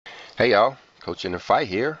Hey y'all, Coach in the Fight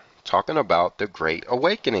here, talking about the Great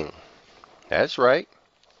Awakening. That's right.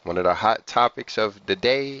 One of the hot topics of the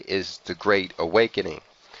day is the Great Awakening.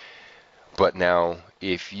 But now,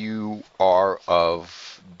 if you are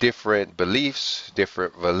of different beliefs,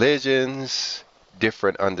 different religions,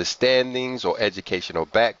 different understandings, or educational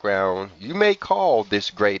background, you may call this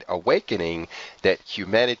Great Awakening that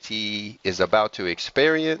humanity is about to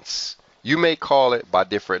experience. You may call it by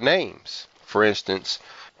different names. For instance,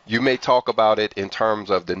 you may talk about it in terms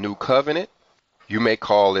of the new covenant. You may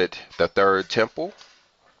call it the third temple.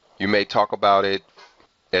 You may talk about it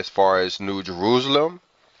as far as New Jerusalem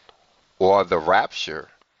or the Rapture.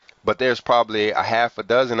 But there's probably a half a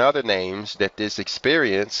dozen other names that this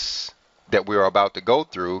experience that we're about to go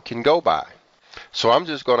through can go by. So I'm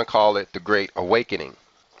just going to call it the Great Awakening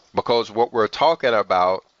because what we're talking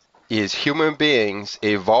about is human beings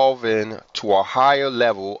evolving to a higher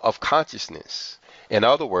level of consciousness. In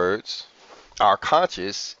other words, our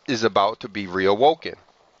conscious is about to be reawoken,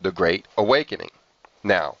 the Great Awakening.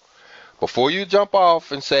 Now, before you jump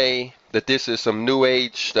off and say that this is some New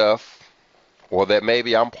Age stuff, or that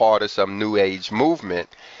maybe I'm part of some New Age movement,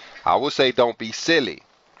 I will say don't be silly,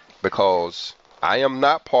 because I am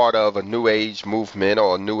not part of a New Age movement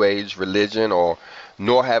or a New Age religion, or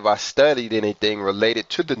nor have I studied anything related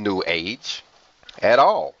to the New Age at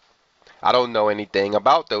all. I don't know anything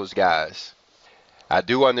about those guys. I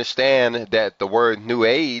do understand that the word New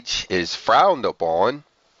Age is frowned upon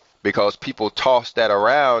because people toss that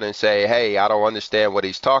around and say, hey, I don't understand what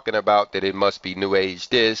he's talking about, that it must be New Age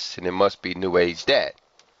this and it must be New Age that.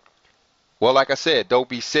 Well, like I said, don't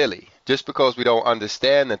be silly. Just because we don't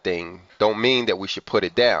understand the thing don't mean that we should put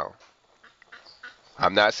it down.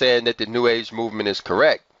 I'm not saying that the New Age movement is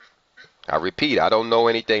correct. I repeat, I don't know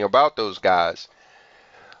anything about those guys.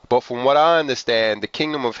 But from what I understand, the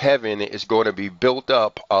kingdom of heaven is going to be built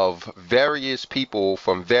up of various people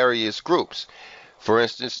from various groups. For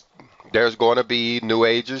instance, there's going to be New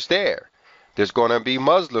Agers there. There's going to be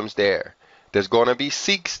Muslims there. There's going to be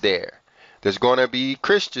Sikhs there. There's going to be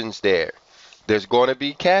Christians there. There's going to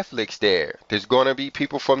be Catholics there. There's going to be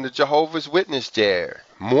people from the Jehovah's Witness there.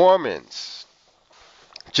 Mormons.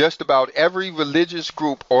 Just about every religious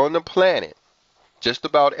group on the planet, just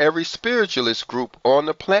about every spiritualist group on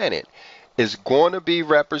the planet is going to be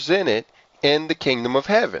represented in the kingdom of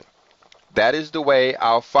heaven. That is the way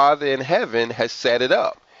our Father in heaven has set it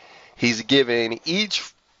up. He's given each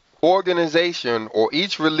organization or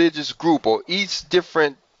each religious group or each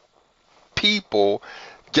different people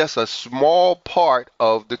just a small part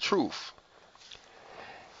of the truth.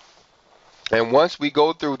 And once we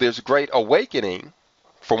go through this great awakening,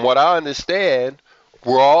 from what I understand,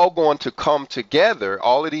 we're all going to come together.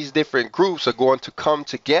 All of these different groups are going to come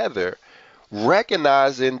together,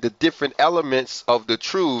 recognizing the different elements of the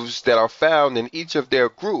truths that are found in each of their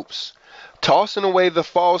groups, tossing away the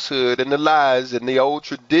falsehood and the lies and the old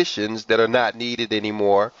traditions that are not needed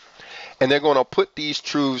anymore. And they're going to put these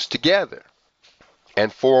truths together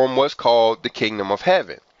and form what's called the kingdom of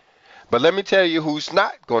heaven. But let me tell you who's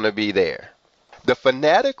not going to be there. The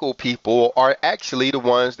fanatical people are actually the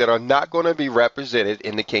ones that are not going to be represented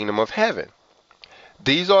in the kingdom of heaven.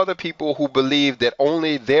 These are the people who believe that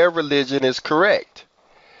only their religion is correct.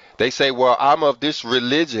 They say, well, I'm of this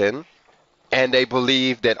religion, and they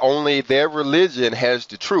believe that only their religion has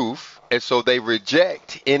the truth, and so they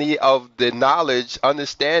reject any of the knowledge,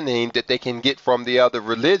 understanding that they can get from the other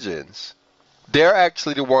religions. They're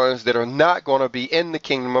actually the ones that are not going to be in the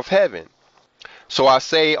kingdom of heaven. So I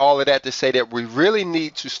say all of that to say that we really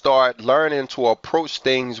need to start learning to approach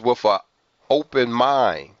things with an open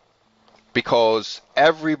mind, because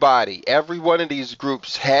everybody, every one of these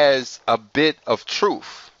groups has a bit of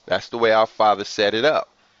truth. That's the way our Father set it up.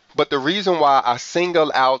 But the reason why I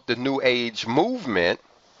single out the New Age movement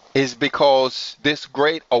is because this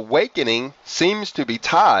great awakening seems to be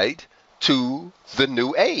tied to the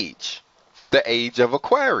New Age, the age of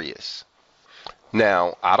Aquarius.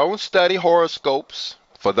 Now, I don't study horoscopes.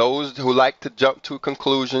 For those who like to jump to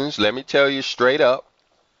conclusions, let me tell you straight up,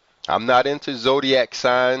 I'm not into zodiac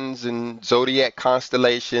signs and zodiac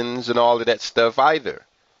constellations and all of that stuff either.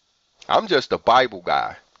 I'm just a Bible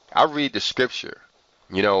guy. I read the scripture.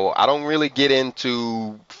 I don't really get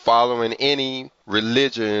into following any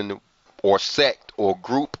religion or sect or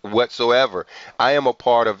group whatsoever. I am a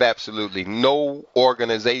part of absolutely no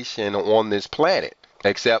organization on this planet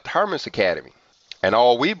except Hermas Academy. And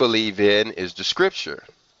all we believe in is the scripture.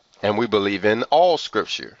 And we believe in all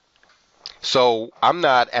scripture. So I'm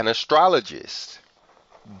not an astrologist.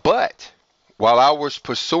 But while I was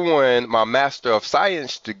pursuing my Master of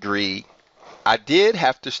Science degree, I did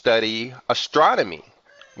have to study astronomy.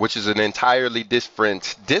 which is an entirely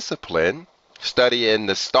different discipline, studying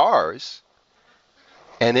the stars.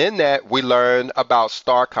 And in that, we learn about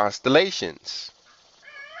star constellations.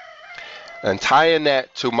 And tying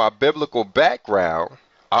that to my biblical background,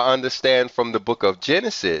 I understand from the book of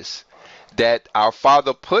Genesis that our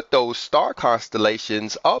Father put those star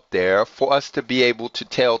constellations up there for us to be able to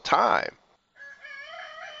tell time.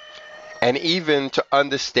 And even to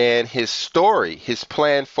understand his story, his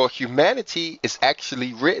plan for humanity is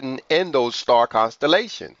actually written in those star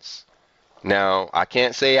constellations. Now, I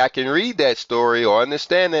can't say I can read that story or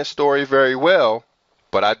understand that story very well,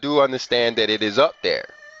 but I do understand that it is up there.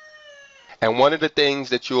 And one of the things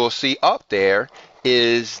that you'll see up there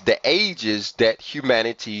is the ages that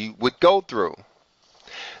humanity would go through.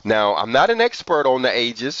 Now, I'm not an expert on the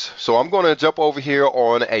ages, so I'm going to jump over here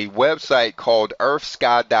on a website called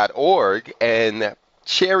earthsky.org and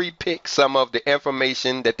cherry pick some of the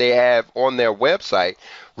information that they have on their website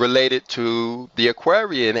related to the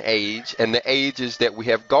Aquarian age and the ages that we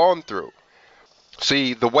have gone through.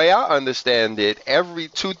 See, the way I understand it, every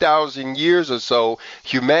 2,000 years or so,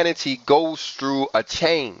 humanity goes through a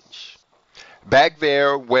change. Back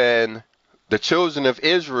there when the children of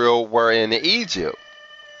Israel were in Egypt,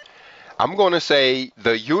 I'm going to say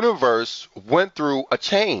the universe went through a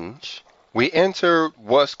change. We entered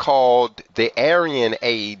what's called the Aryan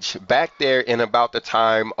age back there in about the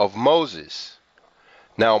time of Moses.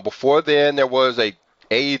 Now, before then, there was a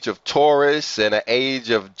age of Taurus and an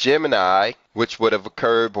age of Gemini, which would have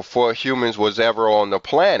occurred before humans was ever on the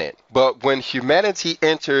planet. But when humanity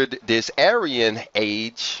entered this Aryan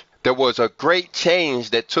age, there was a great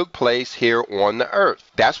change that took place here on the earth.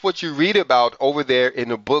 That's what you read about over there in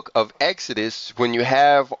the book of Exodus when you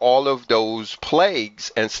have all of those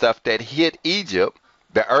plagues and stuff that hit Egypt.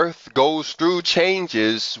 The earth goes through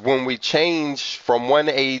changes when we change from one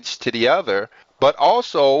age to the other, but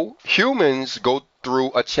also humans go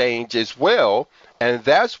through a change as well. And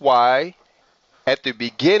that's why at the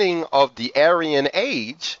beginning of the Aryan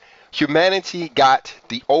age, humanity got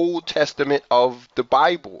the Old Testament of the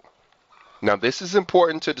Bible. Now, this is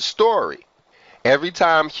important to the story. Every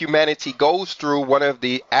time humanity goes through one of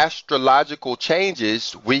the astrological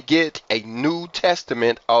changes, we get a New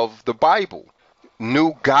Testament of the Bible,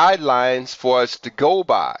 new guidelines for us to go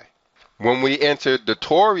by. When we entered the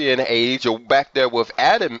Taurian age, or back there with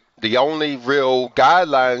Adam, the only real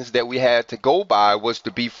guidelines that we had to go by was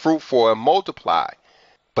to be fruitful and multiply.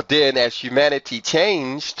 But then as humanity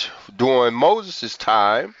changed during Moses'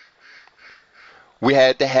 time, we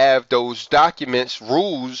had to have those documents,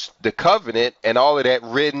 rules, the covenant, and all of that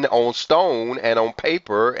written on stone and on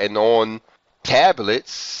paper and on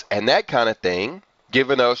tablets and that kind of thing,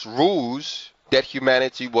 giving us rules that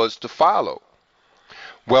humanity was to follow.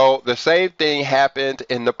 Well, the same thing happened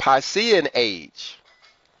in the Piscean age.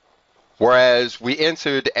 Whereas we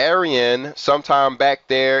entered Aryan sometime back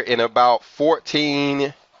there in about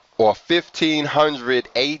 14 or 1500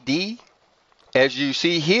 AD. As you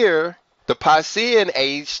see here, the Piscean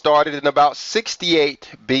age started in about 68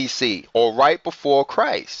 BC, or right before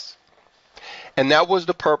Christ. And that was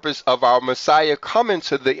the purpose of our Messiah coming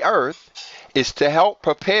to the earth, is to help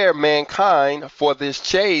prepare mankind for this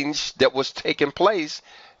change that was taking place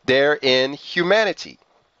there in humanity.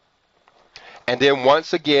 And then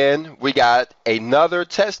once again, we got another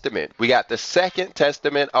testament. We got the Second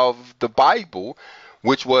Testament of the Bible,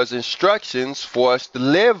 which was instructions for us to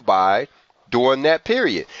live by during that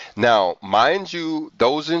period. Now, mind you,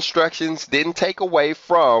 those instructions didn't take away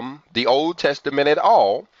from the Old Testament at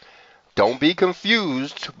all. Don't be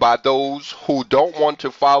confused by those who don't want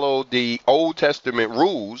to follow the Old Testament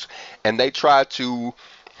rules, and they try to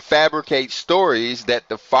fabricate stories that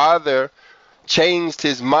the Father changed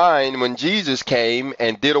his mind when Jesus came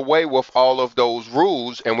and did away with all of those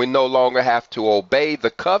rules, and we no longer have to obey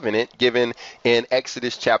the covenant given in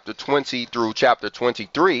Exodus chapter 20 through chapter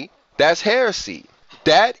 23. That's heresy.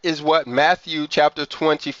 That is what Matthew chapter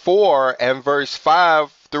 24 and verse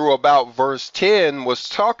 5 through about verse 10 was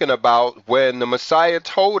talking about, when the Messiah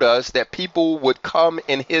told us that people would come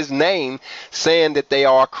in his name saying that they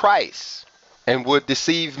are Christ and would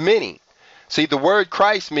deceive many. See, the word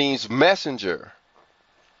Christ means messenger.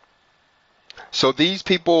 So these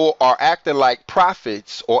people are acting like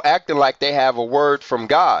prophets, or acting like they have a word from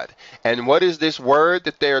God. And what is this word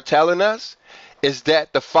that they're telling us? Is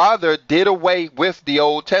that the Father did away with the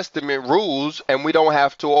Old Testament rules, and we don't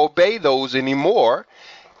have to obey those anymore.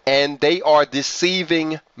 And they are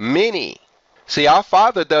deceiving many. See, our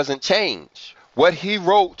Father doesn't change. What he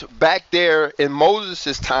wrote back there in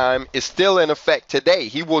Moses' time is still in effect today.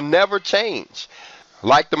 He will never change.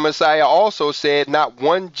 Like the Messiah also said, not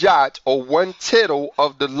one jot or one tittle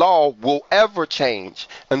of the law will ever change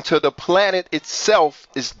until the planet itself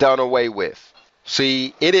is done away with.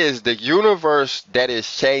 See, it is the universe that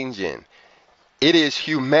is changing. It is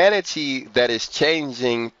humanity that is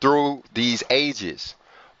changing through these ages.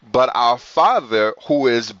 But our Father, who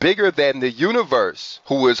is bigger than the universe,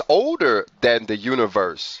 who is older than the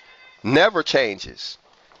universe, never changes.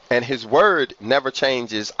 And his word never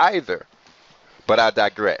changes either. But I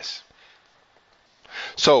digress.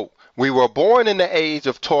 So, we were born in the age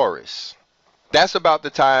of Taurus. That's about the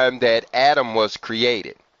time that Adam was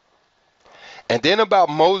created. And then about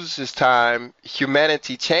Moses' time,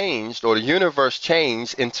 humanity changed, or the universe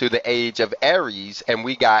changed into the age of Aries, and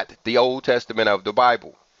we got the Old Testament of the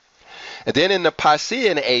Bible. And then in the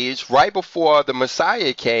Piscean age, right before the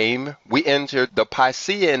Messiah came, we entered the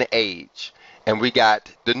Piscean age, and we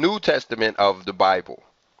got the New Testament of the Bible.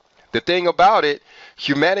 The thing about it,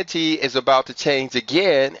 humanity is about to change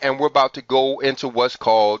again, and we're about to go into what's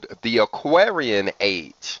called the Aquarian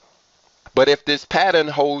age. But if this pattern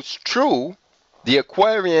holds true, the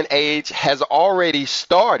Aquarian age has already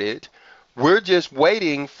started. We're just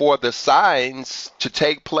waiting for the signs to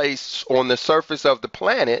take place on the surface of the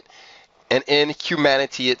planet and in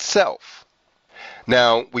humanity itself.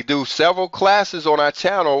 Now, we do several classes on our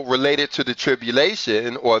channel related to the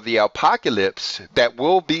tribulation or the apocalypse that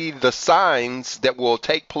will be the signs that will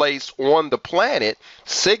take place on the planet,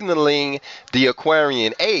 signaling the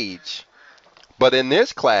Aquarian age. But in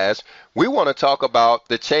this class, we want to talk about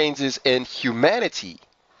the changes in humanity,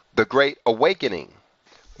 the Great Awakening,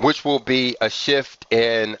 which will be a shift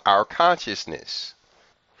in our consciousness.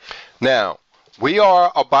 Now, we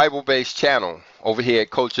are a Bible-based channel over here at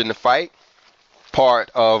Coach in the Fight, part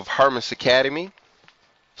of Hermas Academy.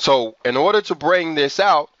 So in order to bring this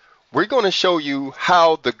out, we're going to show you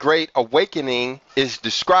how the Great Awakening is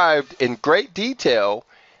described in great detail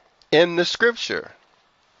in the scripture.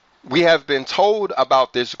 We have been told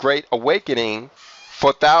about this Great Awakening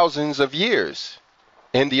for thousands of years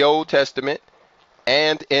in the Old Testament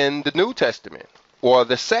and in the New Testament, or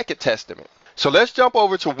the Second Testament. So let's jump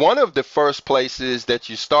over to one of the first places that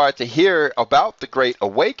you start to hear about the Great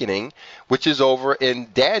Awakening, which is over in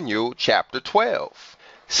Daniel chapter 12.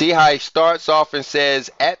 See how he starts off and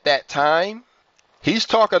says, at that time? He's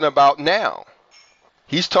talking about now.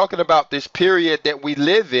 He's talking about this period that we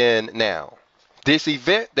live in now. This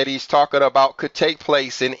event that he's talking about could take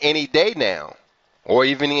place in any day now, or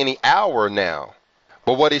even any hour now.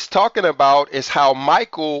 But what he's talking about is how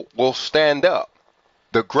Michael will stand up.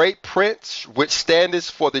 The great prince which standeth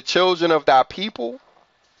for the children of thy people.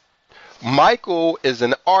 Michael is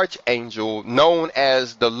an archangel known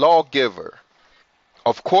as the lawgiver.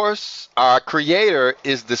 Of course, our creator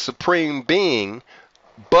is the supreme being,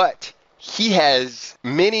 but he has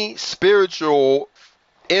many spiritual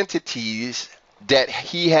entities that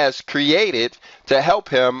he has created to help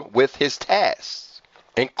him with his tasks,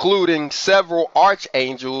 including several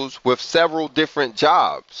archangels with several different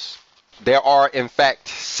jobs. There are, in fact,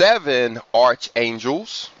 7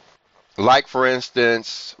 archangels, like, for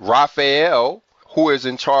instance, Raphael, who is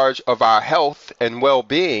in charge of our health and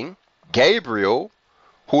well-being, Gabriel,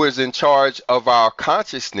 who is in charge of our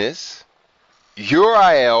consciousness,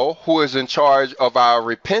 Uriel, who is in charge of our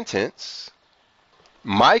repentance,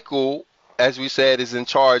 Michael, as we said, is in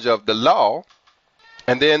charge of the law,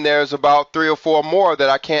 and then there's about 3 or 4 more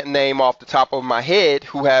that I can't name off the top of my head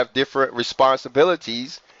who have different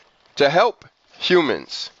responsibilities to help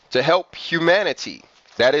humans, to help humanity.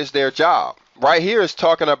 That is their job. Right here is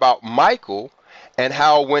talking about Michael and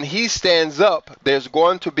how when he stands up, there's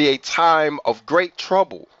going to be a time of great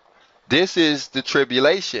trouble. This is the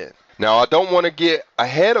tribulation. Now, I don't want to get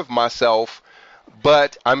ahead of myself,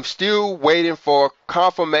 but I'm still waiting for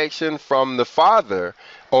confirmation from the Father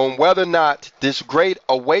on whether or not this Great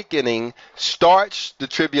Awakening starts the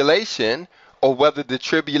tribulation or whether the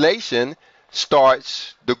tribulation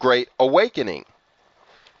starts the Great Awakening.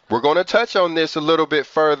 We're going to touch on this a little bit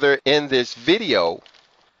further in this video,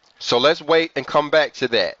 so let's wait and come back to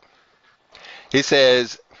that. He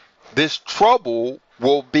says, this trouble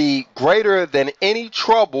will be greater than any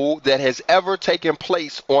trouble that has ever taken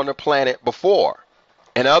place on the planet before.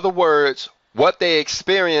 In other words, what they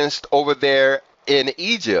experienced over there in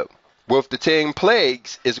Egypt with the 10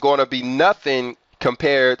 plagues is going to be nothing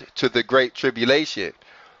compared to the Great Tribulation.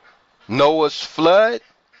 Noah's flood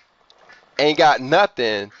ain't got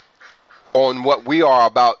nothing on what we are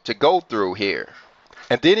about to go through here.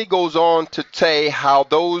 And then he goes on to say how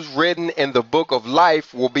those written in the book of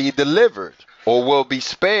life will be delivered or will be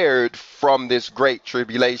spared from this great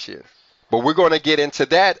tribulation. But we're going to get into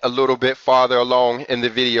that a little bit farther along in the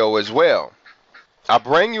video as well. I'll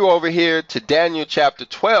bring you over here to Daniel chapter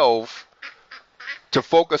 12 to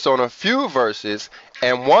focus on a few verses,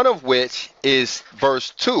 and one of which is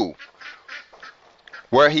verse 2,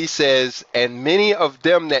 where he says, "And many of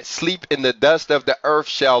them that sleep in the dust of the earth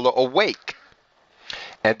shall awake."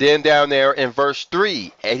 And then down there in verse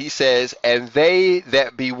 3, and he says, "And they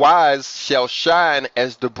that be wise shall shine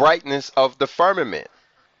as the brightness of the firmament."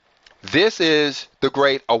 This is the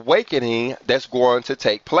great awakening that's going to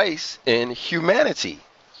take place in humanity,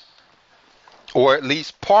 or at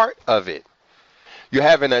least part of it. You're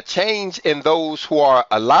having a change in those who are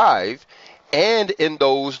alive and in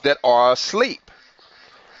those that are asleep.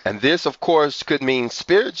 And this, of course, could mean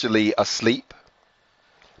spiritually asleep,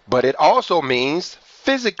 but it also means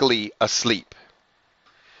physically asleep.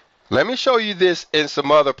 Let me show you this in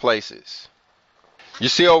some other places. You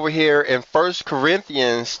see over here in 1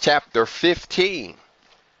 Corinthians chapter 15,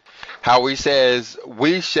 how he says,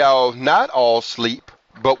 "We shall not all sleep,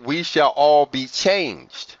 but we shall all be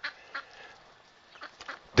changed."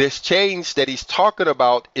 This change that he's talking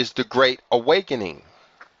about is the great awakening.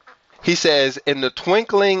 He says, "In the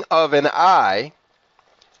twinkling of an eye,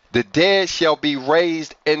 the dead shall be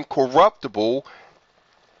raised incorruptible,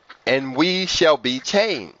 and we shall be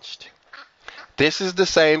changed." This is the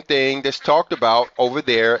same thing that's talked about over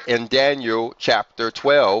there in Daniel chapter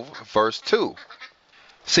 12, verse 2.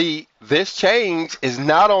 See, this change is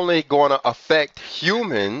not only going to affect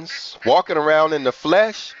humans walking around in the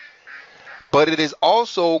flesh, but it is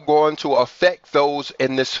also going to affect those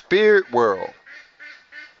in the spirit world.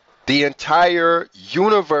 The entire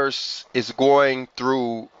universe is going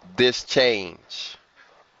through this change.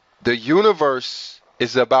 The universe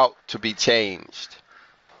is about to be changed.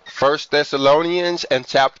 1 Thessalonians and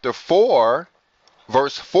chapter 4,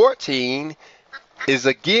 verse 14 is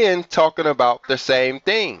again talking about the same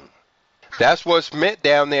thing. That's what's meant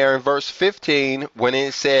down there in verse 15 when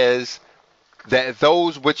it says that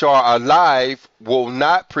those which are alive will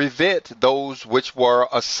not prevent those which were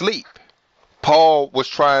asleep. Paul was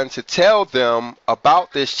trying to tell them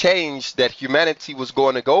about this change that humanity was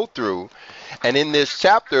going to go through. And in this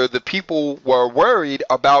chapter, the people were worried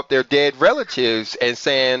about their dead relatives and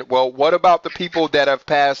saying, well, what about the people that have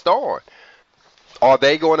passed on? Are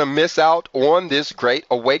they going to miss out on this great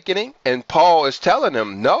awakening? And Paul is telling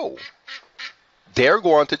them, no, they're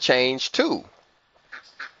going to change too.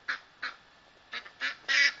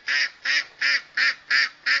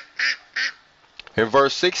 In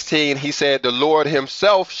verse 16, he said, "The Lord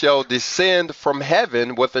himself shall descend from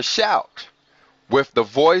heaven with a shout, with the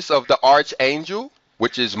voice of the archangel,"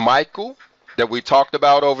 which is Michael, that we talked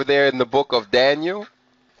about over there in the book of Daniel.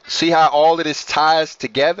 See how all of this ties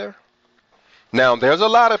together? Now, there's a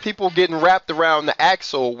lot of people getting wrapped around the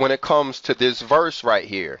axle when it comes to this verse right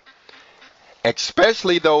here,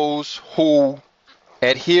 especially those who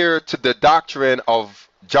adhere to the doctrine of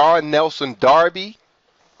John Nelson Darby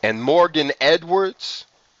and Morgan Edwards,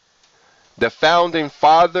 the founding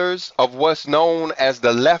fathers of what's known as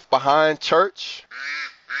the Left Behind Church.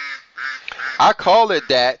 I call it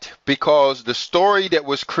that because the story that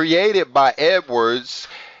was created by Edwards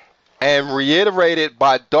and reiterated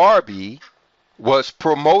by Darby was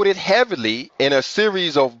promoted heavily in a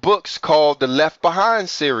series of books called the Left Behind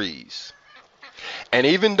series. And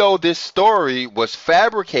even though this story was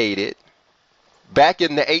fabricated back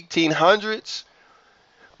in the 1800s,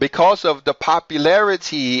 because of the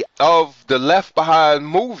popularity of the Left Behind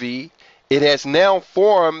movie, it has now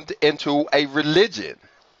formed into a religion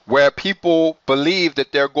where people believe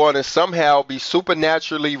that they're going to somehow be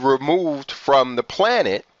supernaturally removed from the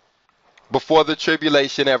planet before the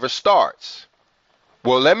tribulation ever starts.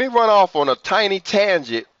 Well, let me run off on a tiny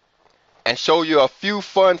tangent and show you a few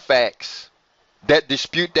fun facts that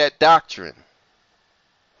dispute that doctrine.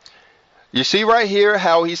 You see right here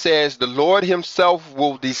how he says the Lord himself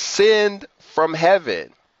will descend from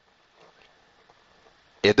heaven.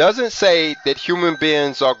 It doesn't say that human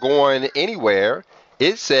beings are going anywhere.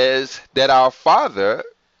 It says that our Father,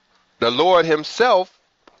 the Lord himself,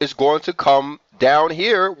 is going to come down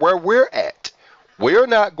here where we're at. We're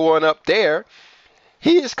not going up there.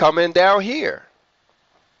 He is coming down here.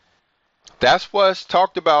 That's what's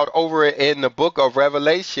talked about over in the book of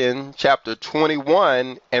Revelation, chapter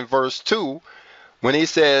 21 and verse 2, when he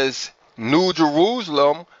says, New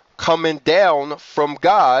Jerusalem coming down from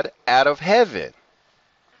God out of heaven.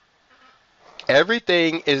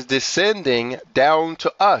 Everything is descending down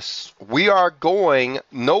to us. We are going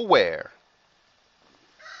nowhere.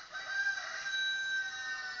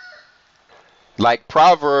 Like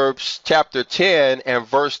Proverbs chapter 10 and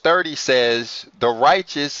verse 30 says, the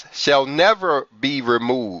righteous shall never be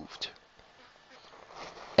removed.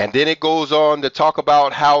 And then it goes on to talk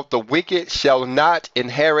about how the wicked shall not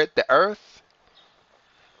inherit the earth.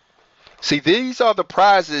 See, these are the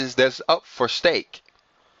prizes that's up for stake.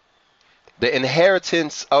 The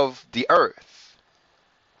inheritance of the earth.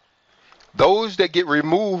 Those that get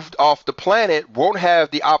removed off the planet won't have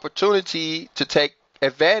the opportunity to take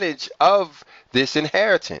advantage of this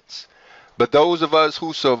inheritance. But those of us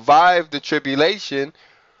who survive the tribulation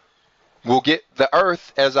will get the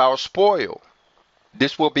earth as our spoil.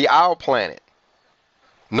 This will be our planet,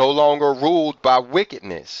 no longer ruled by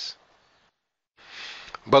wickedness.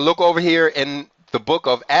 But look over here in the book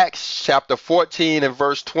of Acts chapter 14 and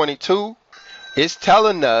verse 22. It's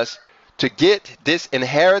telling us to get this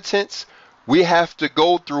inheritance, we have to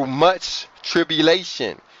go through much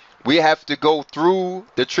tribulation. We have to go through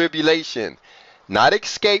the tribulation, not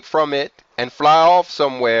escape from it and fly off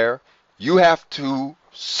somewhere. You have to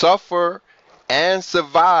suffer and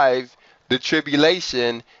survive the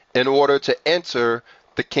tribulation in order to enter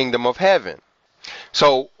the kingdom of heaven.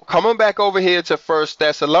 So coming back over here to 1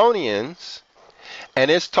 Thessalonians,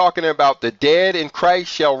 and it's talking about the dead in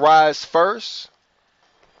Christ shall rise first.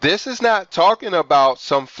 This is not talking about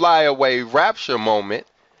some flyaway rapture moment.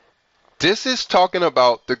 This is talking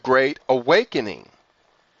about the great awakening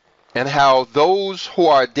and how those who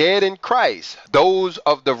are dead in Christ, those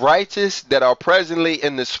of the righteous that are presently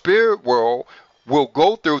in the spirit world, will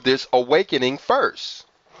go through this awakening first.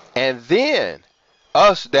 And then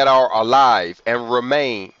us that are alive and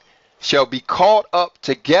remain shall be caught up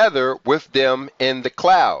together with them in the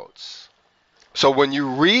clouds. So when you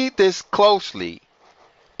read this closely,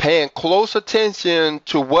 paying close attention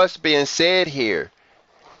to what's being said here,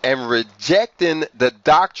 and rejecting the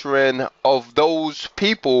doctrine of those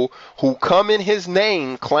people who come in his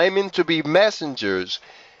name claiming to be messengers,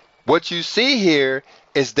 what you see here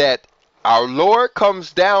is that our Lord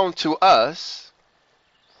comes down to us,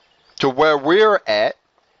 to where we're at,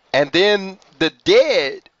 and then the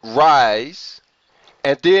dead rise,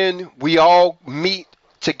 and then we all meet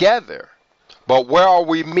together. But where are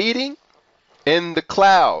we meeting? In the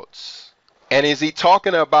clouds. And is he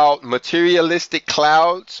talking about materialistic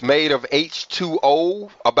clouds made of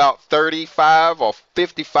H2O about 35 or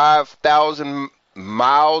 55,000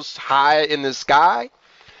 miles high in the sky?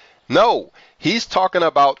 No, he's talking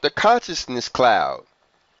about the consciousness cloud.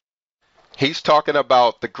 He's talking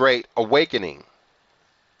about the great awakening.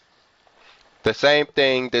 The same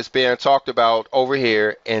thing that's being talked about over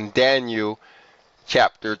here in Daniel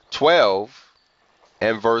chapter 12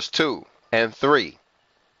 and verse 2 and 3.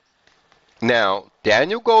 Now,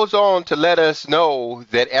 Daniel goes on to let us know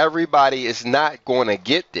that everybody is not going to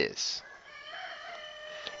get this,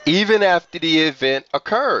 even after the event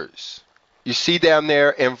occurs. You see down there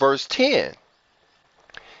in verse 10.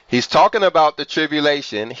 He's talking about the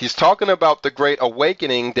tribulation. He's talking about the great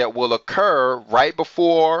awakening that will occur right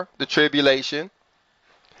before the tribulation.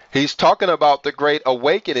 He's talking about the great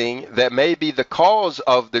awakening that may be the cause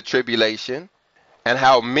of the tribulation, and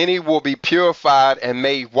how many will be purified and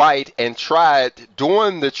made white and tried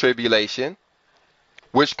during the tribulation,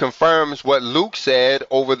 which confirms what Luke said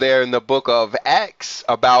over there in the book of Acts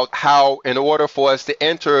about how in order for us to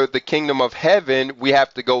enter the kingdom of heaven, we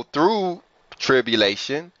have to go through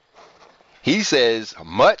tribulation. He says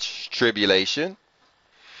much tribulation.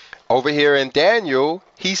 Over here in Daniel,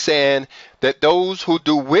 he's saying that those who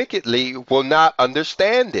do wickedly will not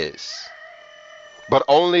understand this, but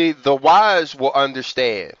only the wise will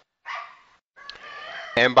understand.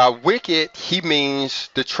 And by wicked, he means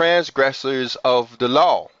the transgressors of the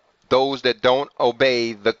law, those that don't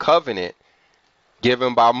obey the covenant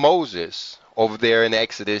given by Moses over there in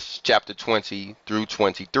Exodus chapter 20 through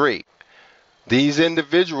 23. These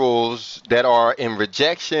individuals that are in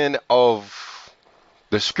rejection of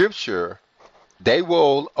the scripture, they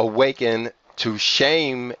will awaken to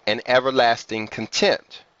shame and everlasting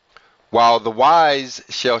contempt, while the wise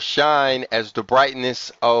shall shine as the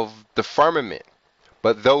brightness of the firmament.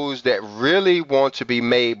 But those that really want to be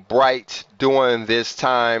made bright during this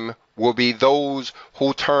time will be those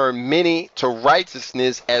who turn many to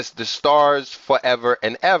righteousness as the stars forever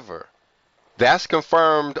and ever. That's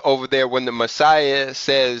confirmed over there when the Messiah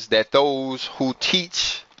says that those who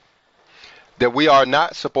teach that we are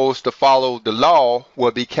not supposed to follow the law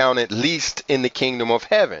will be counted least in the kingdom of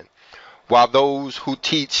heaven, while those who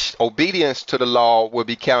teach obedience to the law will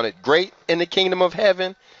be counted great in the kingdom of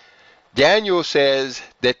heaven. Daniel says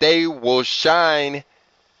that they will shine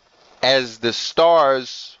as the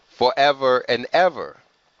stars forever and ever.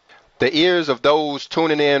 The ears of those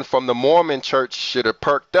tuning in from the Mormon church should have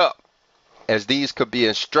perked up, as these could be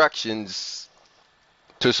instructions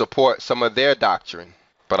to support some of their doctrine,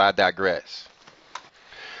 but I digress.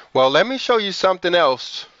 Well, let me show you something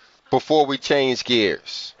else before we change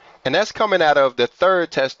gears, and that's coming out of the Third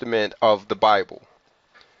Testament of the Bible.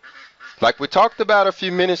 Like we talked about a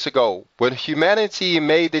few minutes ago, when humanity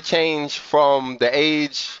made the change from the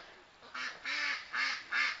age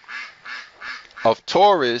of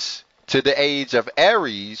Taurus to the age of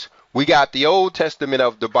Aries, we got the Old Testament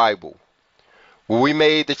of the Bible. When we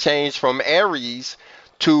made the change from Aries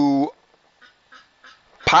to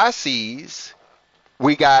Pisces,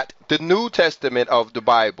 we got the New Testament of the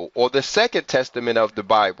Bible, or the Second Testament of the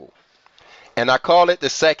Bible. And I call it the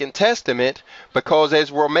Second Testament because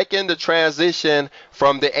as we're making the transition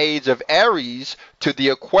from the age of Aries to the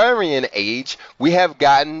Aquarian age, we have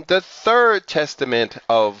gotten the Third Testament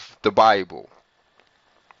of the Bible.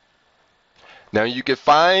 Now you can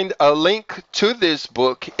find a link to this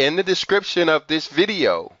book in the description of this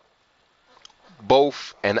video,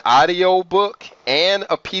 both an audio book and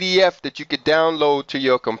a PDF that you could download to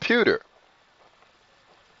your computer.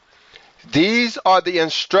 These are the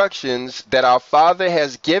instructions that our Father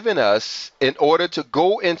has given us in order to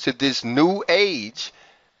go into this new age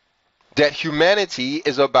that humanity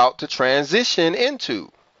is about to transition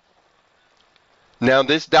into. Now,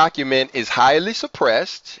 this document is highly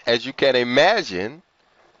suppressed, as you can imagine,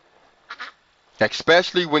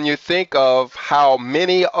 especially when you think of how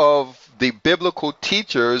many of the biblical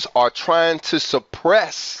teachers are trying to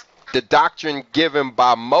suppress the doctrine given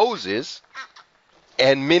by Moses,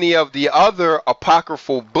 and many of the other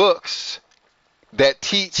apocryphal books that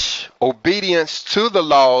teach obedience to the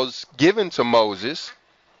laws given to Moses.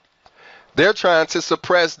 They're trying to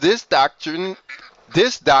suppress this doctrine,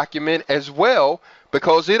 this document as well,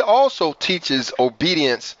 because it also teaches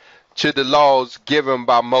obedience to the laws given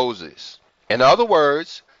by Moses. In other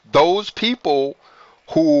words, those people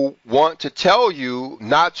who want to tell you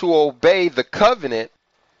not to obey the covenant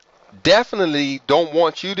definitely don't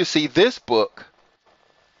want you to see this book,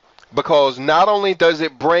 because not only does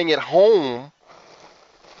it bring it home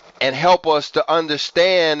and help us to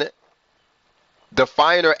understand the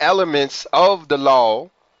finer elements of the law,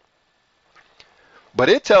 but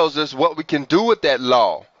it tells us what we can do with that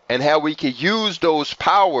law and how we can use those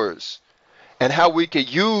powers and how we can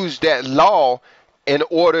use that law in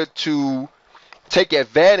order to take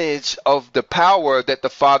advantage of the power that the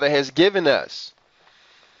Father has given us.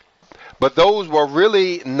 But those were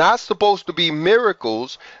really not supposed to be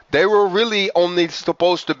miracles. They were really only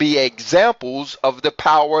supposed to be examples of the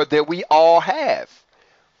power that we all have.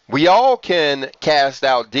 We all can cast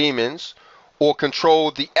out demons or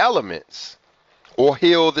control the elements or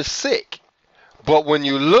heal the sick. But when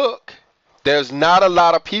you look, there's not a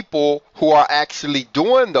lot of people who are actually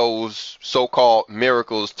doing those so-called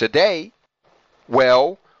miracles today.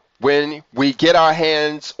 Well, when we get our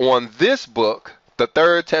hands on this book, the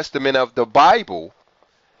Third Testament of the Bible,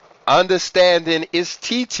 understanding its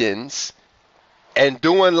teachings and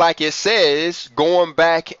doing like it says, going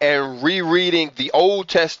back and rereading the Old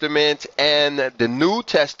Testament and the New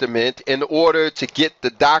Testament in order to get the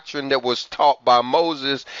doctrine that was taught by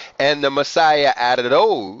Moses and the Messiah out of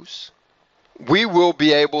those, we will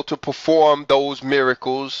be able to perform those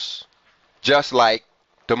miracles just like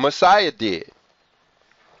the Messiah did.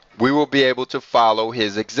 We will be able to follow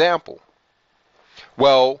his example.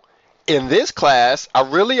 Well, in this class, I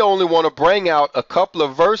really only want to bring out a couple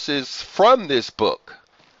of verses from this book.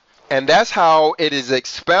 And that's how it is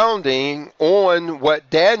expounding on what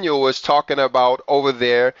Daniel is talking about over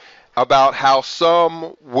there, about how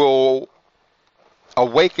some will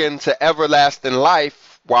awaken to everlasting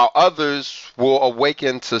life while others will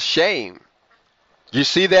awaken to shame. You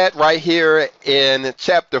see that right here in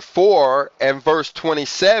chapter 4 and verse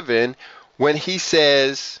 27 when he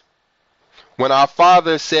says, when our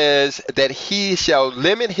Father says that he shall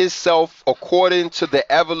limit himself according to the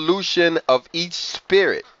evolution of each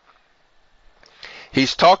spirit.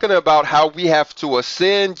 He's talking about how we have to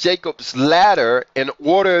ascend Jacob's ladder in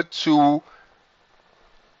order to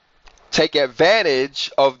take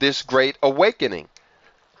advantage of this great awakening.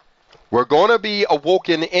 We're going to be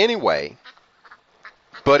awoken anyway,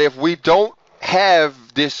 but if we don't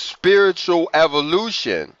have this spiritual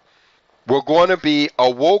evolution, we're going to be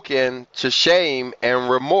awoken to shame and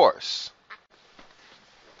remorse.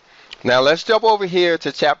 Now let's jump over here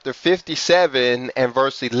to chapter 57 and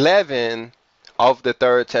verse 11 of the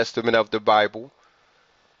Third Testament of the Bible.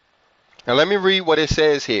 And let me read what it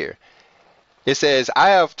says here. It says, I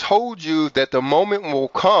have told you that the moment will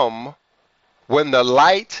come when the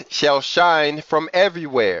light shall shine from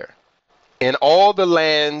everywhere, in all the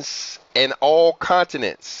lands and all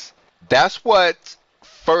continents. That's what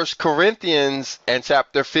First Corinthians and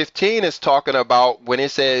chapter 15 is talking about when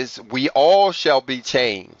it says we all shall be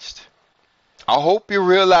changed. I hope you're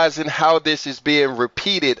realizing how this is being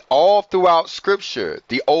repeated all throughout Scripture.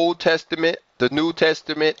 The Old Testament, the New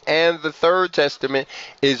Testament, and the Third Testament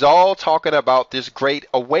is all talking about this great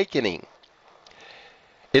awakening.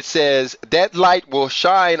 It says that light will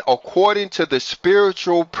shine according to the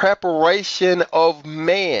spiritual preparation of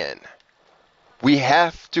man. We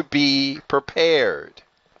have to be prepared.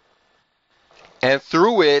 And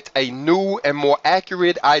through it, a new and more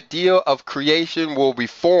accurate idea of creation will be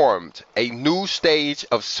formed. A new stage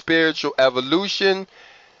of spiritual evolution,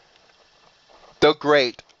 the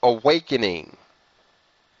Great Awakening.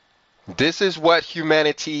 This is what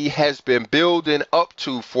humanity has been building up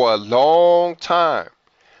to for a long time.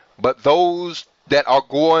 But those that are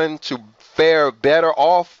going to fare better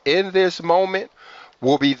off in this moment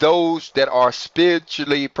will be those that are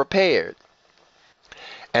spiritually prepared.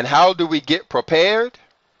 And how do we get prepared?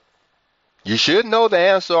 You should know the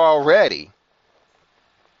answer already.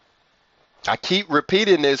 I keep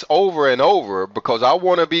repeating this over and over because I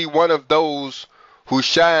want to be one of those who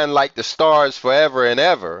shine like the stars forever and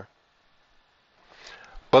ever.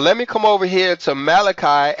 But let me come over here to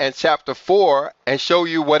Malachi and chapter 4 and show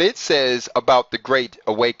you what it says about the Great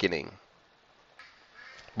Awakening.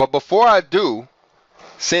 But before I do,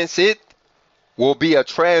 since it will be a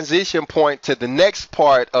transition point to the next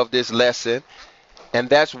part of this lesson, and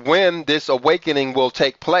that's when this awakening will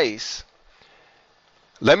take place.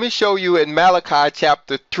 Let me show you in Malachi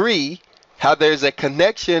chapter 3 how there's a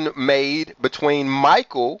connection made between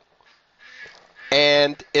Michael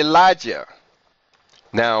and Elijah.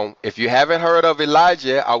 Now, if you haven't heard of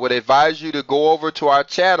Elijah, I would advise you to go over to our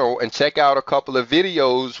channel and check out a couple of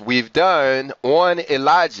videos we've done on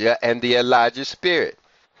Elijah and the Elijah spirit.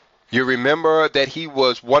 You remember that he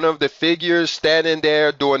was one of the figures standing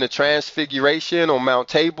there during the transfiguration on Mount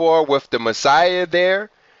Tabor with the Messiah there.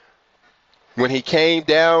 When he came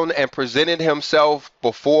down and presented himself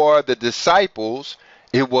before the disciples,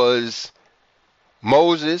 it was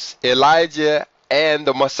Moses, Elijah, and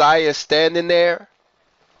the Messiah standing there.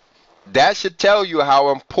 That should tell you how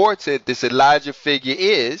important this Elijah figure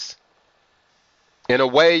is. In a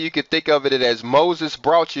way, you could think of it as Moses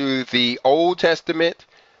brought you the Old Testament.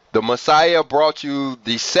 The Messiah brought you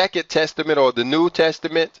the Second Testament or the New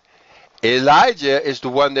Testament. Elijah is the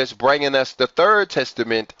one that's bringing us the Third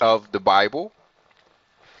Testament of the Bible.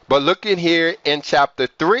 But looking here in chapter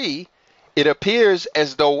 3, it appears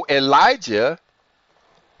as though Elijah,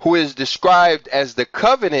 who is described as the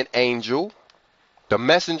covenant angel, the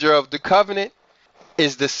messenger of the covenant,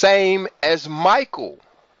 is the same as Michael.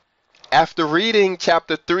 After reading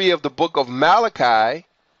chapter 3 of the book of Malachi,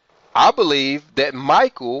 I believe that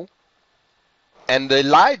Michael and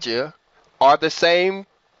Elijah are the same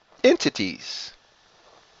entities.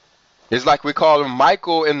 It's like we call him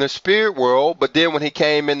Michael in the spirit world, but then when he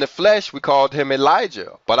came in the flesh, we called him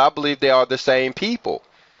Elijah. But I believe they are the same people.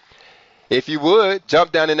 If you would,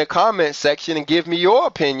 jump down in the comment section and give me your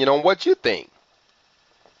opinion on what you think.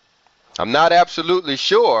 I'm not absolutely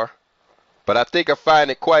sure, but I think I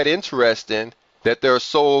find it quite interesting that they're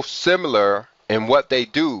so similar in what they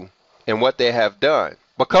do and what they have done.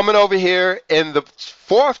 But coming over here in the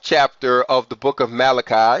 4th chapter of the book of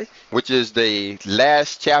Malachi, which is the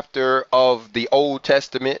last chapter of the Old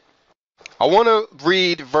Testament, I want to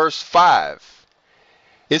read verse 5.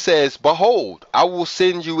 It says, "Behold, I will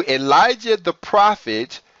send you Elijah the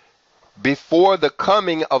prophet before the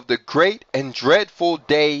coming of the great and dreadful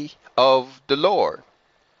day of the Lord."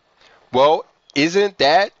 Well, isn't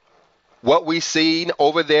that what we seen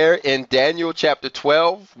over there in Daniel chapter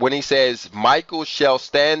 12 when he says, "Michael shall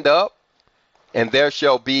stand up and there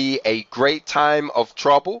shall be a great time of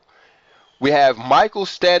trouble"? We have Michael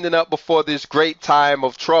standing up before this great time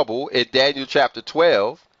of trouble in Daniel chapter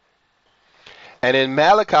 12. And in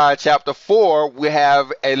Malachi chapter 4, we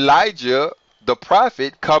have Elijah the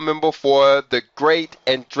prophet coming before the great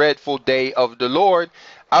and dreadful day of the Lord.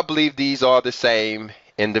 I believe these are the same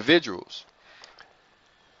individuals.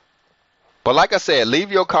 But like I said,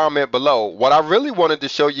 leave your comment below. What I really wanted to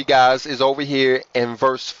show you guys is over here in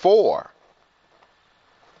verse 4.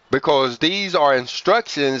 Because these are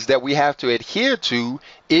instructions that we have to adhere to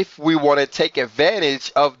if we want to take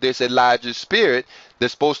advantage of this Elijah spirit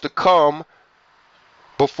that's supposed to come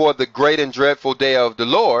before the great and dreadful day of the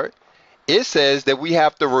Lord. It says that we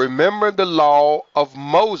have to remember the law of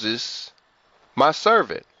Moses, my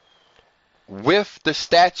servant, with the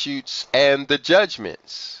statutes and the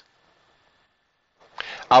judgments.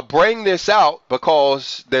 I bring this out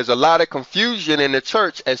because there's a lot of confusion in the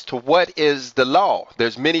church as to what is the law.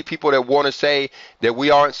 There's many people that want to say that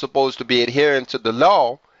we aren't supposed to be adhering to the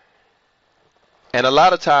law. And a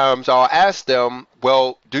lot of times I'll ask them,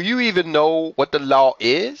 well, do you even know what the law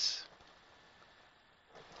is?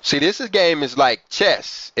 See, game is like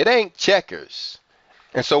chess. It ain't checkers.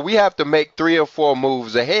 And so we have to make 3 or 4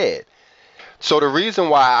 moves ahead. So the reason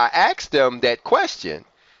why I asked them that question,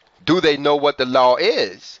 do they know what the law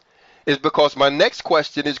is because my next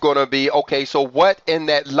question is going to be, okay, so what in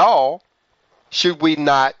that law should we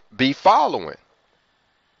not be following?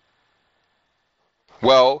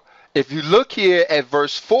 Well, if you look here at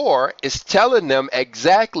verse 4, it's telling them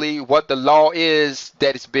exactly what the law is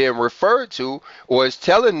that is being referred to, or it's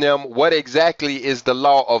telling them what exactly is the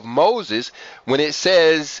law of Moses when it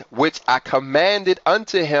says, which I commanded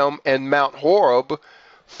unto him in Mount Horeb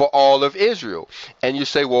for all of Israel. And you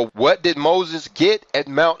say, well, what did Moses get at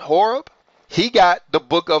Mount Horeb? He got the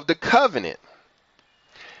book of the covenant.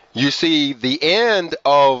 You see the end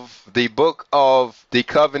of the book of the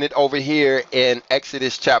covenant over here in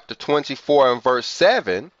Exodus chapter 24 and verse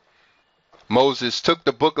 7. Moses took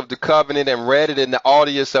the book of the covenant and read it in the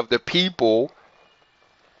audience of the people,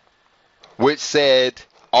 which said,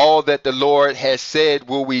 all that the Lord has said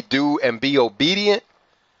will we do and be obedient.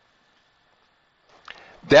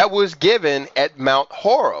 That was given at Mount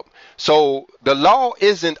Horeb. So the law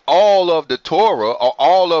isn't all of the Torah or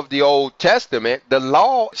all of the Old Testament. The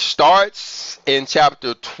law starts in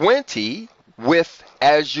chapter 20 with,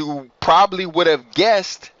 as you probably would have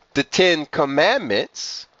guessed, the 10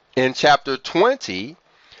 Commandments in chapter 20.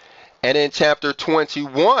 And in chapter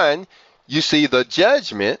 21, you see the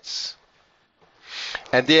judgments.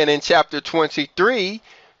 And then in chapter 23,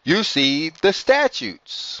 you see the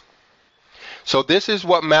statutes. So this is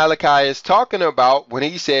what Malachi is talking about when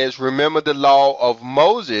he says, remember the law of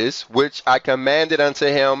Moses, which I commanded unto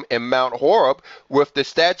him in Mount Horeb, with the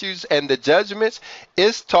statutes and the judgments.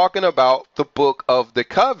 It's talking about the book of the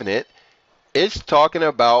covenant. It's talking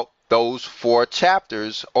about those 4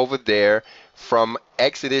 chapters over there from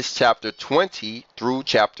Exodus chapter 20 through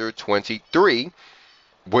chapter 23,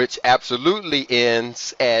 which absolutely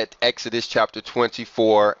ends at Exodus chapter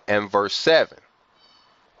 24 and verse 7.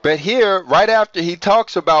 But here, right after he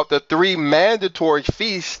talks about the 3 mandatory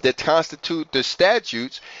feasts that constitute the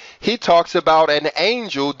statutes, he talks about an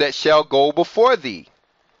angel that shall go before thee,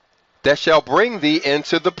 that shall bring thee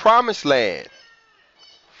into the promised land.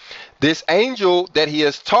 This angel that he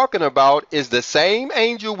is talking about is the same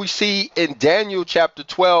angel we see in Daniel chapter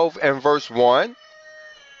 12 and verse 1,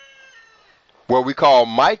 where we call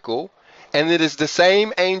Michael, and it is the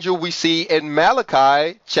same angel we see in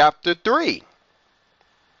Malachi chapter 3.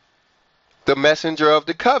 The messenger of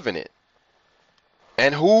the covenant.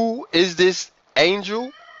 And who is this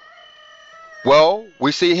angel? Well,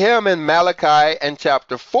 we see him in Malachi and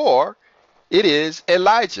chapter 4. It is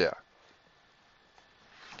Elijah.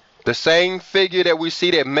 The same figure that we see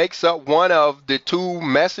that makes up one of the 2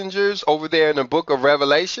 messengers over there in the book of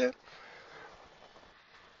Revelation.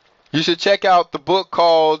 You should check out the book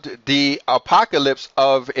called The Apocalypse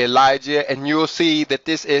of Elijah, and you'll see that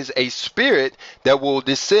this is a spirit that will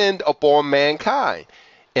descend upon mankind.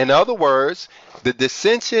 In other words, the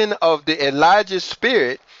descension of the Elijah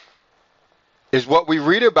spirit is what we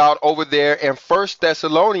read about over there in 1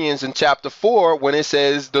 Thessalonians in chapter 4 when it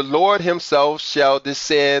says, the Lord himself shall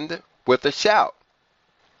descend with a shout.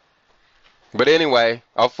 But anyway,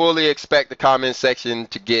 I fully expect the comment section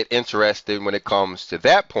to get interested when it comes to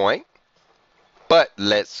that point. But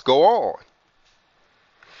let's go on.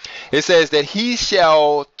 It says that he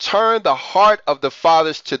shall turn the heart of the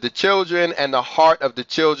fathers to the children and the heart of the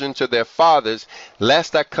children to their fathers,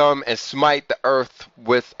 lest I come and smite the earth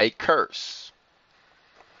with a curse.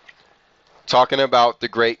 Talking about the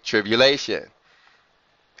great tribulation.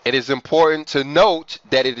 It is important to note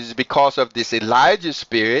that it is because of this Elijah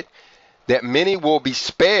spirit that many will be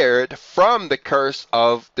spared from the curse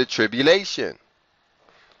of the tribulation.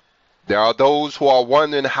 There are those who are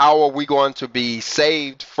wondering, how are we going to be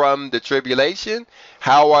saved from the tribulation?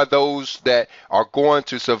 How are those that are going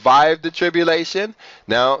to survive the tribulation?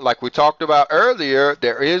 Now, like we talked about earlier,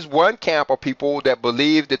 there is one camp of people that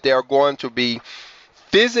believe that they are going to be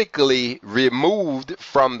physically removed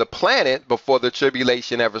from the planet before the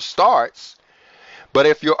tribulation ever starts. But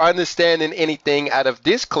if you're understanding anything out of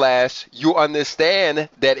this class, you understand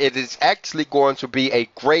that it is actually going to be a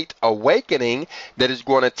great awakening that is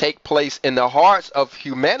going to take place in the hearts of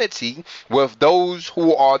humanity with those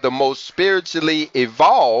who are the most spiritually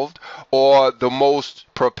evolved or the most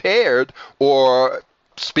prepared or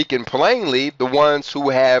speaking plainly, the ones who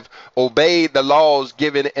have obeyed the laws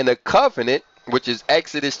given in a covenant, which is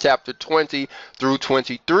Exodus chapter 20 through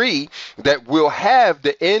 23, that will have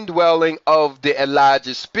the indwelling of the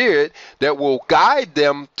Elijah spirit that will guide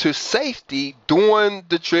them to safety during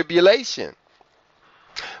the tribulation.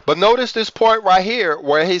 But notice this point right here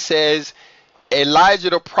where he says,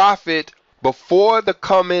 Elijah the prophet before the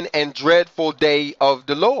coming and dreadful day of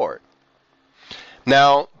the Lord.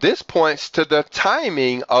 Now, this points to the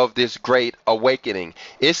timing of this great awakening.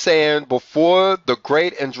 It's saying before the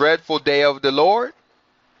great and dreadful day of the Lord.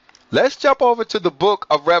 Let's jump over to the book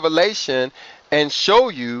of Revelation and show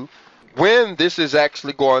you when this is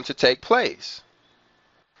actually going to take place.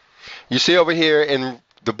 You see over here in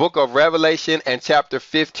the book of Revelation and chapter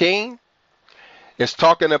 15, it's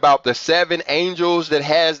talking about the 7 angels that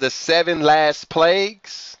has the 7 last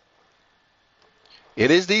plagues.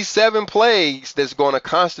 It is these 7 plagues that's going to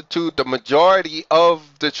constitute the majority of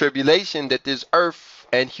the tribulation that this earth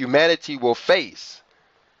and humanity will face.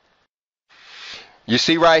 You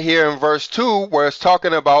see right here in verse 2 where it's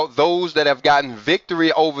talking about those that have gotten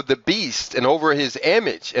victory over the beast and over his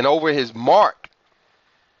image and over his mark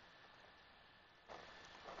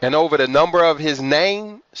and over the number of his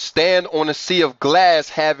name, stand on a sea of glass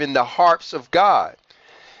having the harps of God.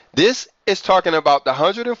 This is talking about the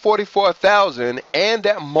 144,000 and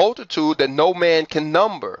that multitude that no man can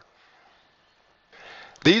number.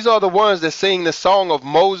 These are the ones that sing the song of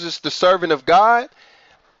Moses, the servant of God.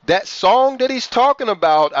 That song that he's talking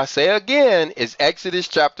about, I say again, is Exodus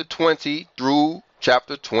chapter 20 through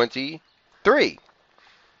chapter 23.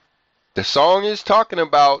 The song he's talking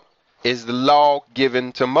about is the law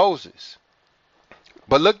given to Moses.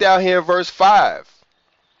 But look down here in verse 5.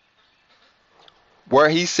 Where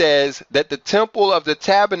he says that the temple of the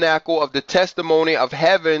tabernacle of the testimony of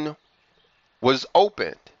heaven was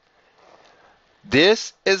opened.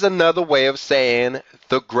 This is another way of saying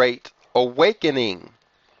the Great Awakening.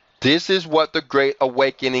 This is what the Great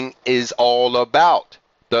Awakening is all about.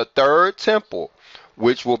 The third temple,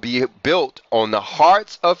 which will be built on the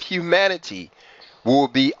hearts of humanity, will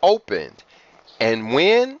be opened. And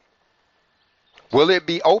when will it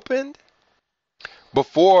be opened?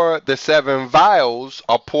 Before the 7 vials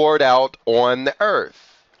are poured out on the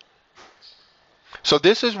earth. So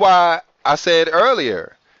this is why I said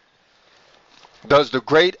earlier, does the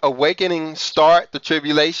Great Awakening start the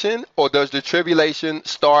tribulation, or does the tribulation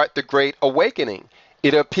start the Great Awakening?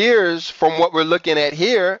 It appears from what we're looking at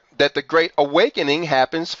here that the Great Awakening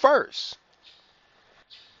happens first.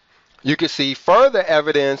 You can see further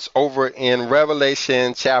evidence over in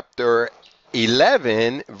Revelation chapter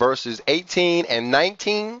 11 verses 18 and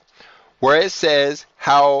 19, where it says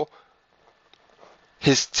how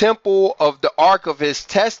his temple of the ark of his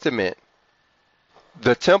testament,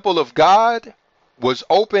 the temple of God, was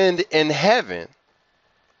opened in heaven,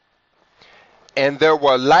 and there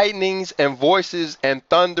were lightnings and voices and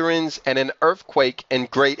thunderings and an earthquake and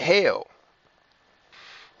great hail.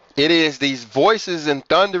 It is these voices and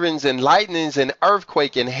thunderings and lightnings and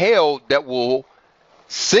earthquake and hail that will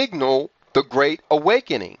signal the Great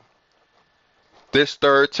Awakening, this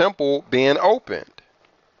third temple being opened.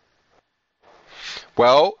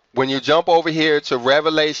 Well, when you jump over here to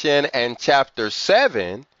Revelation and chapter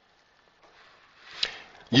 7,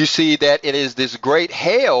 you see that it is this great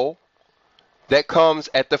hail that comes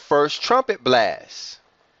at the first trumpet blast.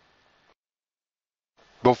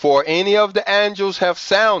 Before any of the angels have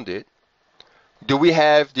sounded, do we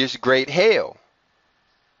have this great hail.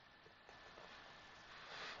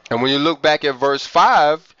 And when you look back at verse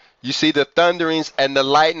 5, you see the thunderings and the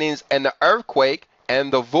lightnings and the earthquake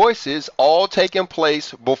and the voices all taking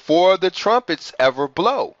place before the trumpets ever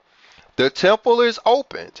blow. The temple is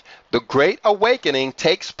opened. The Great Awakening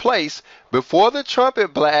takes place before the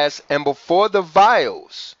trumpet blast and before the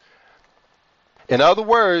vials. In other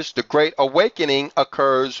words, the Great Awakening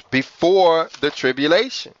occurs before the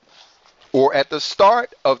tribulation, or at the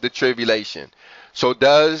start of the tribulation. So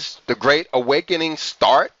does the Great Awakening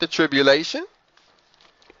start the tribulation?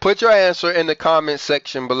 Put your answer in the comment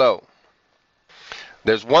section below.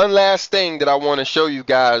 There's one last thing that I want to show you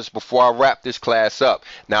guys before I wrap this class up.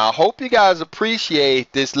 Now, I hope you guys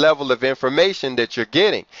appreciate this level of information that you're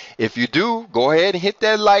getting. If you do, go ahead and hit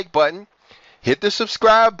that like button. Hit the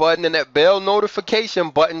subscribe button and that bell notification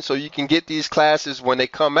button so you can get these classes when they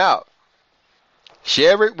come out.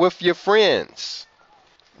 Share it with your friends.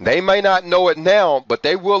 They may not know it now, but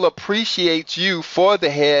they will appreciate you for the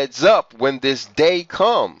heads up when this day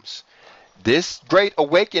comes. This Great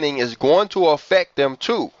Awakening is going to affect them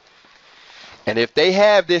too. And if they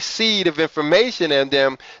have this seed of information in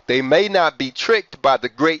them, they may not be tricked by the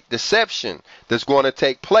great deception that's going to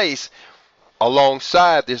take place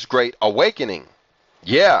alongside this great awakening.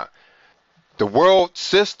 Yeah, the world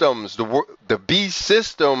systems, the beast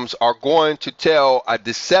systems are going to tell a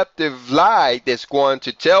deceptive lie that's going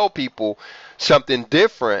to tell people something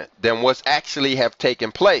different than what's actually have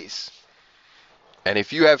taken place. And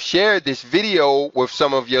if you have shared this video with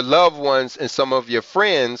some of your loved ones and some of your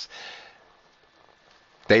friends,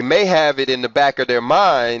 they may have it in the back of their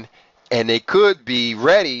mind, and they could be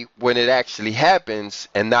ready when it actually happens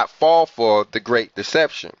and not fall for the great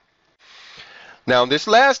deception. Now, this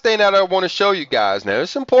last thing that I want to show you guys, now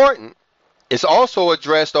it's important. It's also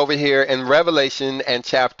addressed over here in Revelation and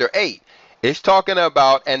chapter 8. It's talking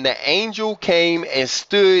about, and the angel came and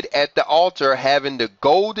stood at the altar having the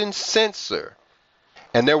golden censer.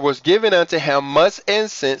 And there was given unto him much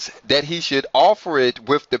incense, that he should offer it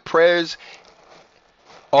with the prayers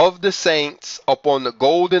of the saints upon the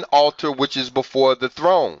golden altar which is before the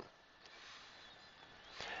throne.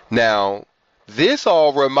 Now, this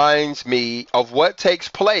all reminds me of what takes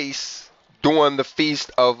place during the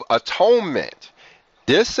Feast of Atonement.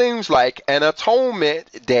 This seems like an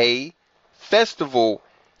Atonement Day festival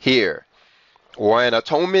here, or an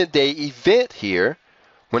Atonement Day event here,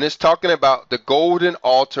 when it's talking about the golden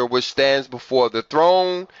altar which stands before the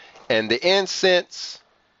throne and the incense.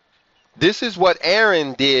 This is what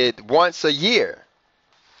Aaron did once a year.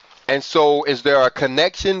 And so is there a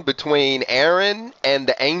connection between Aaron and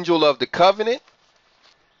the angel of the covenant?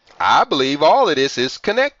 I believe all of this is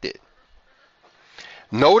connected.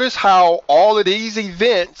 Notice how all of these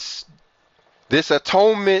events, this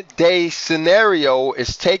Atonement Day scenario,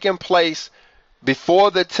 is taking place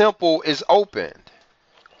before the temple is opened,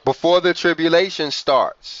 before the tribulation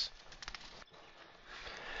starts.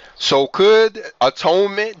 So could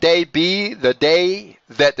Atonement Day be the day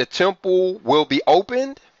that the temple will be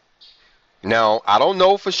opened? Now, I don't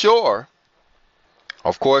know for sure.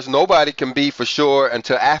 Of course, nobody can be for sure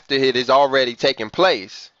until after it is already taken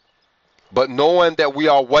place. But knowing that we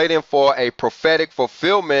are waiting for a prophetic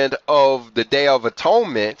fulfillment of the Day of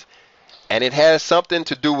Atonement, and it has something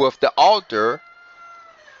to do with the altar,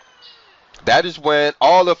 that is when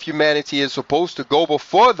all of humanity is supposed to go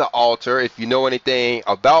before the altar. If you know anything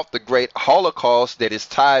about the great Holocaust that is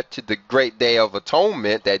tied to the great Day of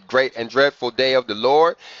Atonement, that great and dreadful day of the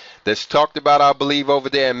Lord, that's talked about, I believe, over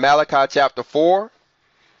there in Malachi chapter 4.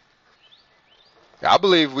 I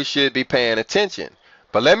believe we should be paying attention.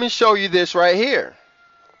 But let me show you this right here.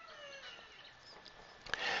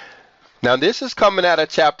 Now, this is coming out of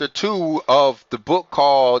chapter 2 of the book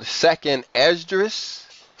called 2nd Esdras.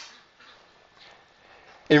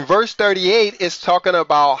 In verse 38, it's talking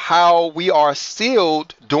about how we are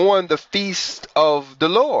sealed during the feast of the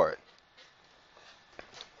Lord.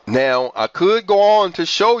 Now, I could go on to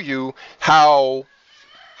show you how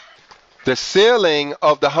the sealing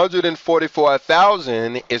of the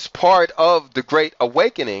 144,000 is part of the Great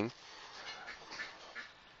Awakening.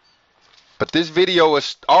 But this video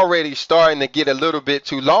is already starting to get a little bit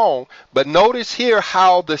too long. But notice here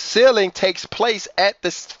how the sealing takes place at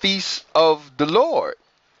the feast of the Lord.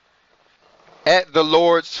 At the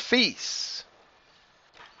Lord's feast.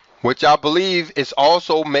 Which I believe is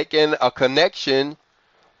also making a connection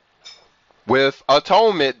with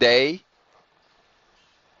Atonement Day,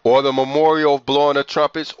 or the memorial of blowing of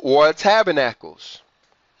trumpets, or tabernacles.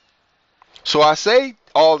 So I say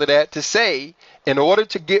all of that to say, in order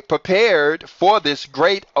to get prepared for this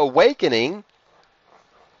great awakening,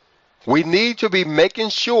 we need to be making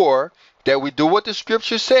sure that we do what the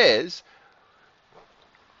scripture says,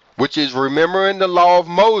 which is remembering the law of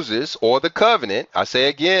Moses, or the covenant. I say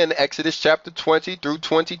again, Exodus chapter 20 through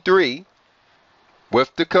 23,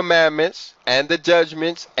 with the commandments and the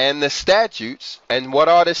judgments and the statutes. And what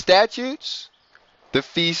are the statutes? The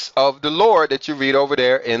feasts of the Lord that you read over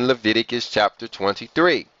there in Leviticus chapter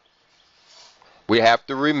 23. We have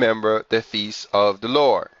to remember the feasts of the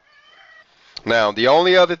Lord. Now, the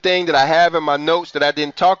only other thing that I have in my notes that I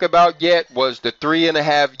didn't talk about yet was the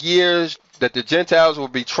 3.5 years that the Gentiles will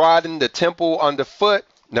be trodden the temple underfoot.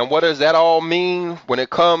 Now, what does that all mean when it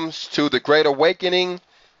comes to the Great Awakening?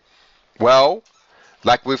 Well,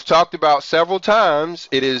 like we've talked about several times,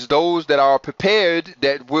 it is those that are prepared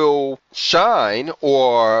that will shine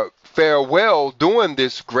or fare well during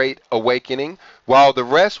this great awakening, while the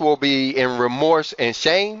rest will be in remorse and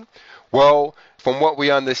shame. Well, from what we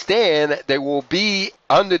understand, they will be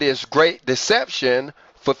under this great deception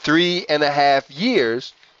for 3.5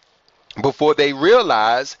 years before they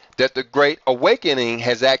realize that the great awakening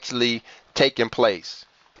has actually taken place.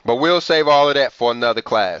 But we'll save all of that for another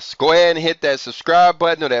class. Go ahead and hit that subscribe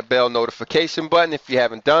button or that bell notification button if you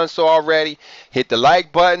haven't done so already. Hit the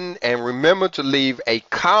like button and remember to leave a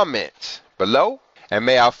comment below. And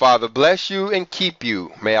may our Father bless you and keep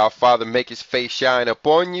you. May our Father make his face shine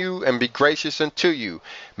upon you and be gracious unto you.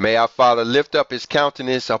 May our Father lift up his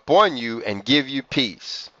countenance upon you and give you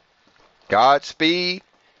peace. Godspeed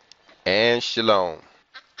and shalom.